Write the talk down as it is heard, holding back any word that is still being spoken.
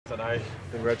Tadej,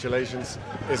 congratulations.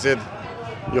 Is it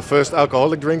your first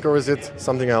alcoholic drink or is it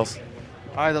something else?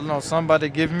 I don't know. Somebody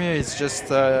give me. It's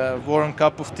just a warm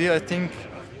cup of tea. I think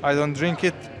I don't drink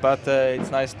it, but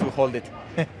it's nice to hold it.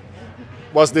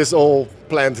 Was this all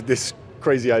planned? This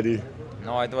crazy idea?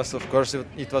 No, it was of course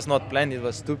it was not planned. It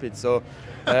was stupid. So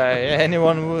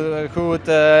anyone who would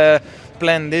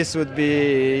plan this would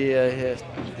be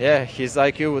his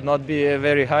IQ would not be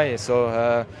very high.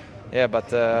 So. But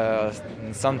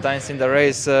sometimes in the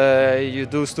race you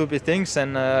do stupid things,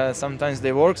 and sometimes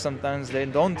they work, sometimes they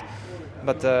don't.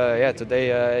 But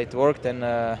today it worked, and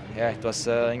it was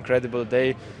an incredible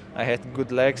day. I had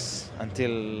good legs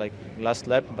until like last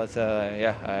lap, but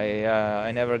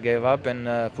I never gave up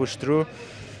and pushed through.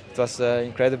 It was an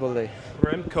incredible day.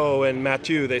 Remco and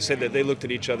Mathieu, they said that they looked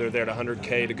at each other there at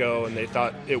 100K to go, and they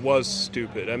thought it was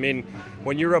stupid. I mean,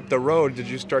 when you're up the road, did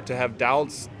you start to have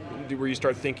doubts? Where you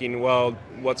start thinking, well,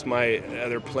 what's my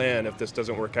other plan if this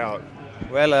doesn't work out?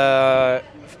 Well,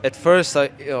 at first I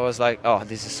was like, oh,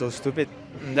 this is so stupid.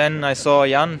 And then I saw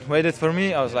Jan waited for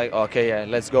me. I was like, okay, yeah,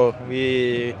 let's go.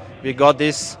 We got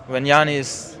this. When Jan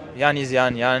is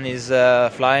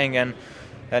flying, and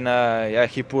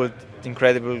he pulled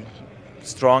incredible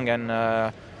strong, and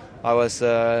I was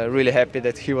really happy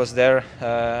that he was there.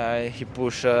 He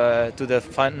pushed to the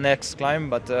next climb,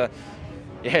 but.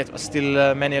 It was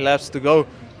still many laps to go.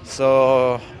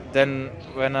 So then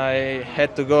when I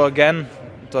had to go again,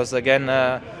 it was again,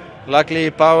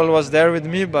 luckily Paul was there with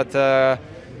me, but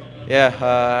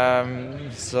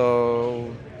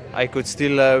so I could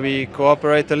still, we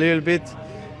cooperate a little bit.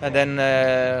 And then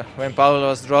when Paul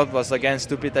was dropped, was again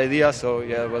stupid idea. So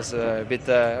it was a bit,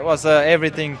 was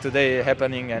everything today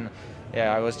happening, and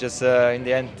I was just, in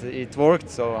the end it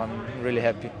worked, so I'm really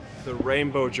happy. The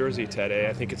rainbow jersey, Tadej,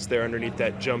 I think it's there underneath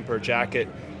that jumper jacket.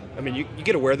 I mean, you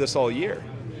get to wear this all year.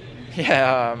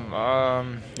 I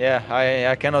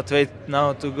cannot wait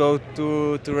now to go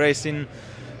to race in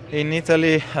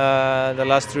Italy. The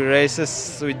last 3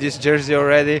 races with this jersey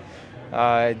already.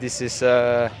 This is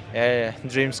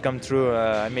dreams come true.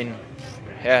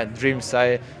 Dreams.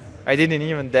 I didn't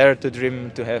even dare to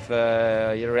dream to have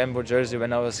a rainbow jersey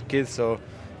when I was a kid. So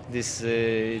this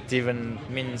it even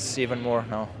means even more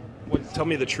now. Tell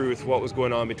me the truth. What was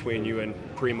going on between you and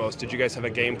Primoz? Did you guys have a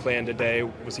game plan today?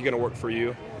 Was he going to work for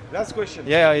you? Last question.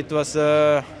 Yeah, it was.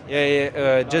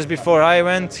 Just before I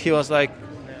went, he was like,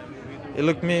 he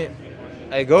looked me.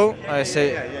 I go. I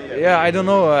say, I don't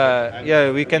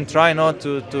know. We can try not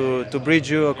to bridge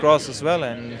you across as well.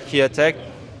 And he attacked,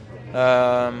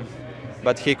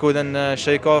 but he couldn't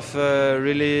shake off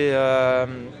really.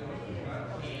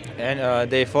 And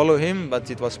they follow him,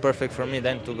 but it was perfect for me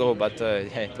then to go. But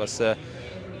it was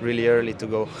really early to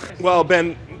go. Well,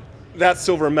 Ben, that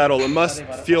silver medal, it must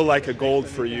feel like a gold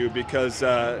for you because,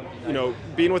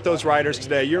 being with those riders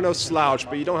today, you're no slouch,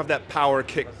 but you don't have that power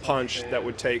kick punch that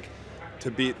would take to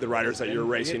beat the riders that you're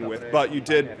racing with. But you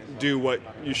did do what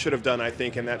you should have done, I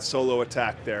think, in that solo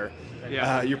attack there.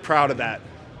 Yeah. You're proud of that.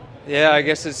 Yeah, I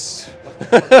guess it's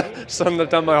something I've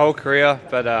done my whole career,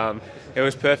 but it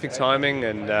was perfect timing,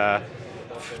 and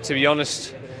to be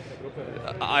honest,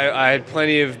 I had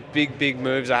plenty of big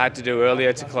moves I had to do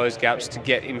earlier to close gaps to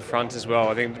get in front as well.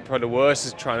 I think probably the worst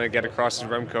is trying to get across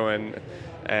Remco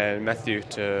and Mathieu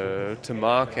to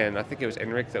Mark, and I think it was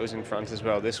Enric that was in front as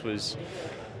well. This was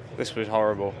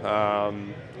horrible.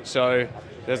 So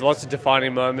there's lots of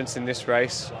defining moments in this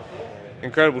race.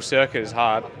 Incredible circuit is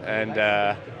hard, and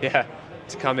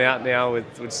to come out now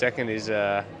with second is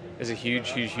a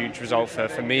huge result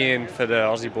for me and for the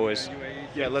Aussie boys.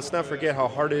 Yeah, let's not forget how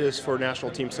hard it is for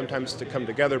national teams sometimes to come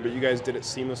together, but you guys did it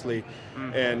seamlessly.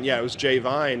 And it was Jay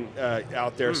Vine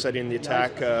out there setting the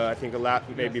attack, I think a lap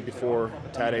maybe before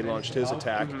Tadej launched his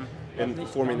attack, and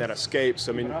forming that escape.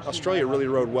 So, I mean, Australia really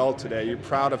rode well today. You're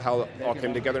proud of how it all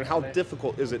came together, and how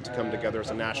difficult is it to come together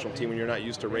as a national team when you're not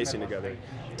used to racing together?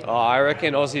 I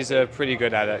reckon Aussies are pretty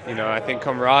good at it. I think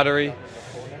camaraderie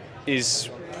is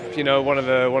one of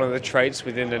the traits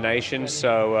within the nation.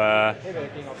 So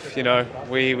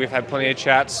we've had plenty of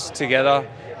chats together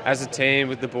as a team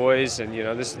with the boys, and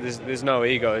there's no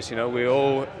egos. We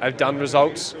all have done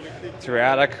results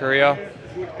throughout our career.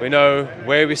 We know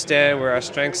where we stand, where our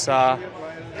strengths are,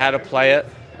 how to play it,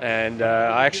 and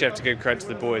I actually have to give credit to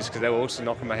the boys because they were also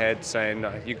knocking my head saying,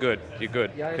 no, you're good,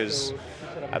 because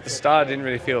at the start it didn't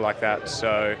really feel like that.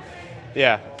 So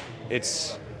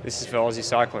this is for Aussie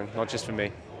cycling, not just for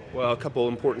me. Well, a couple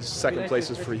important second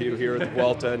places for you here at the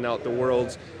Vuelta and now at the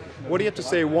Worlds. What do you have to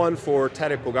say, one, for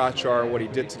Tadej Pogacar and what he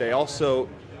did today? Also,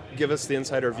 give us the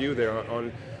insider view there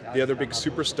on the other big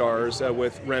superstars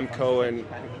with Remco and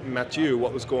Mathieu,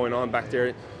 what was going on back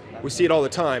there. we see it all the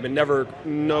time, and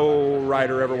no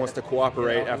rider ever wants to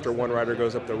cooperate after one rider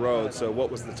goes up the road. So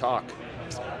what was the talk?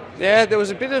 Yeah, there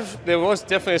was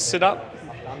definitely a sit-up,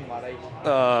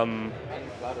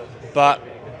 but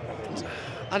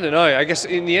I don't know. I guess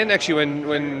in the end, actually,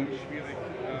 when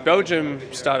Belgium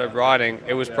started riding,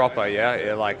 it was proper.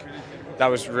 Yeah, like that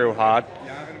was real hard,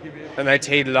 and they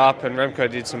teed it up, and Remco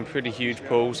did some pretty huge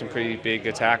pulls, some pretty big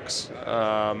attacks.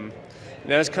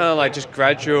 It was kind of like just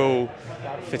gradual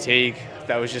fatigue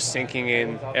that was just sinking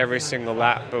in every single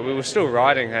lap, but we were still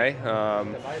riding, hey? I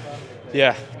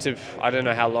don't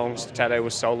know how long Tadej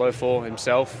was solo for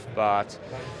himself, but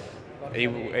he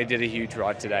did a huge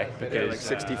ride today. Because, like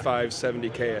 65,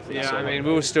 70K, I think. Yeah, so. I mean,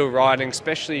 we were still riding,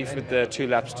 especially with the 2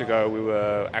 laps to go, we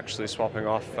were actually swapping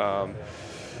off.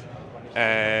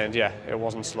 And yeah, it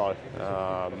wasn't slow.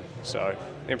 So,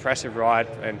 impressive ride,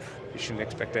 and you shouldn't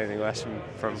expect anything less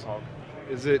from Hog.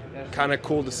 Is it kind of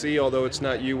cool to see, although it's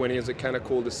not you winning, is it kind of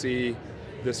cool to see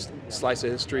this slice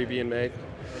of history being made?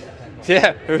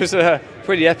 Yeah, it was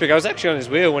pretty epic. I was actually on his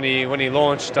wheel when he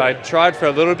launched. I tried for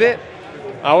a little bit.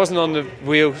 I wasn't on the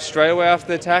wheel straight away after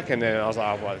the attack, and then I was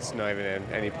like, well, it's not even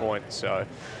any point. So,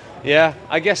 yeah,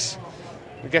 I guess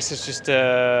it's just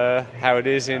how it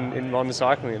is in modern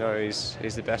cycling. You know,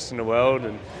 he's the best in the world,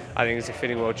 and I think he's a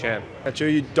fitting world champ. Joe,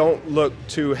 you don't look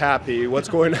too happy. What's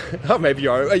going? Oh, maybe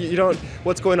you are. You don't.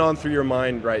 What's going on through your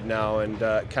mind right now, and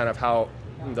kind of how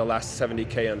the last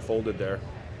 70K unfolded there?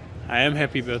 I am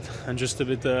happy, but I'm just a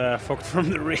bit fucked from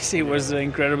the race. It was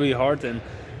incredibly hard, and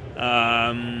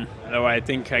I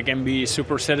think I can be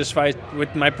super satisfied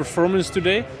with my performance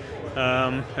today.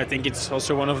 I think it's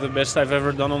also one of the best I've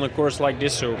ever done on a course like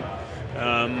this, so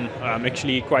I'm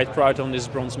actually quite proud on this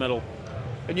bronze medal.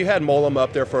 And you had Mollema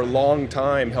up there for a long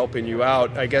time helping you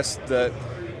out. I guess a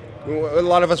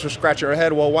lot of us were scratching our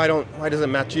head, well, why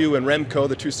doesn't Mathieu and Remco,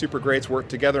 the 2 super greats, work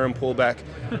together and pull back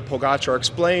Pogacar?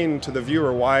 Explain to the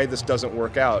viewer why this doesn't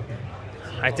work out.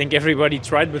 I think everybody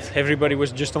tried, but everybody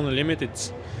was just on the limit.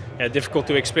 It's difficult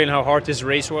to explain how hard this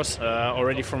race was.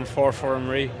 Already from far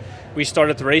away, we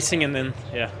started racing, and then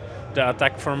the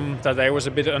attack from Tadej was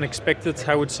a bit unexpected,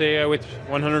 I would say, with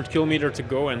 100 kilometers to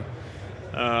go, and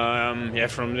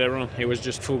from there on, it was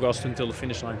just full gas until the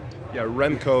finish line. Yeah,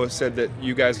 Remco said that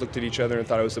you guys looked at each other and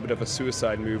thought it was a bit of a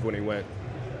suicide move when he went.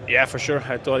 Yeah, for sure.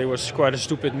 I thought it was quite a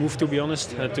stupid move, to be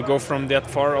honest, to go from that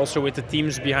far, also with the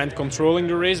teams behind controlling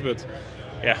the race, but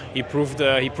yeah, he proved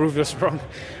us wrong.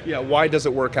 Yeah, why does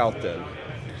it work out then?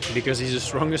 Because he's the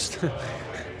strongest.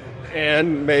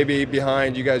 And maybe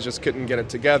behind, you guys just couldn't get it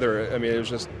together. I mean, it was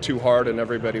just too hard and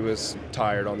everybody was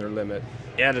tired on their limit.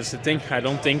 Yeah, that's the thing. I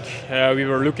don't think we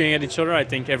were looking at each other. I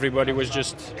think everybody was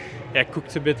just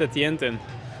cooked a bit at the end, and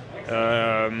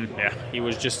he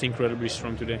was just incredibly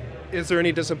strong today. Is there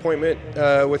any disappointment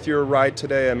with your ride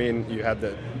today? I mean, you had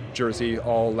the jersey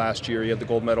all last year, you had the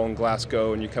gold medal in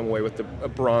Glasgow, and you come away with a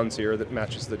bronze here that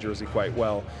matches the jersey quite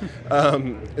well.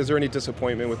 Is there any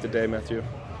disappointment with the day, Mathieu?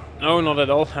 No, not at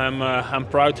all. I'm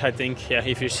proud. I think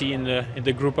if you see in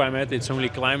the group I'm at, it's only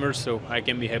climbers, so I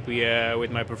can be happy with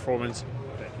my performance.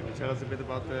 Can you tell us a bit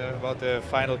about the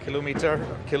final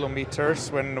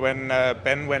kilometers when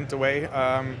Ben went away?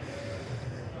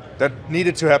 That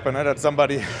needed to happen. That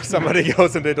somebody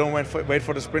goes and they don't wait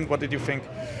for the sprint. What did you think?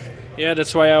 Yeah,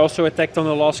 that's why I also attacked on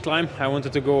the last climb. I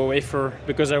wanted to go away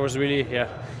because I was really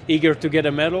eager to get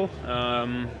a medal,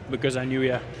 because I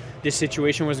knew this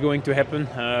situation was going to happen.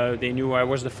 They knew I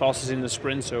was the fastest in the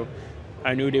sprint, so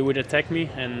I knew they would attack me,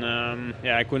 and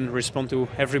I couldn't respond to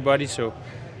everybody. So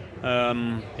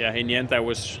in the end, I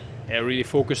was really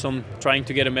focused on trying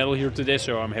to get a medal here today.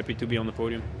 So I'm happy to be on the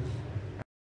podium.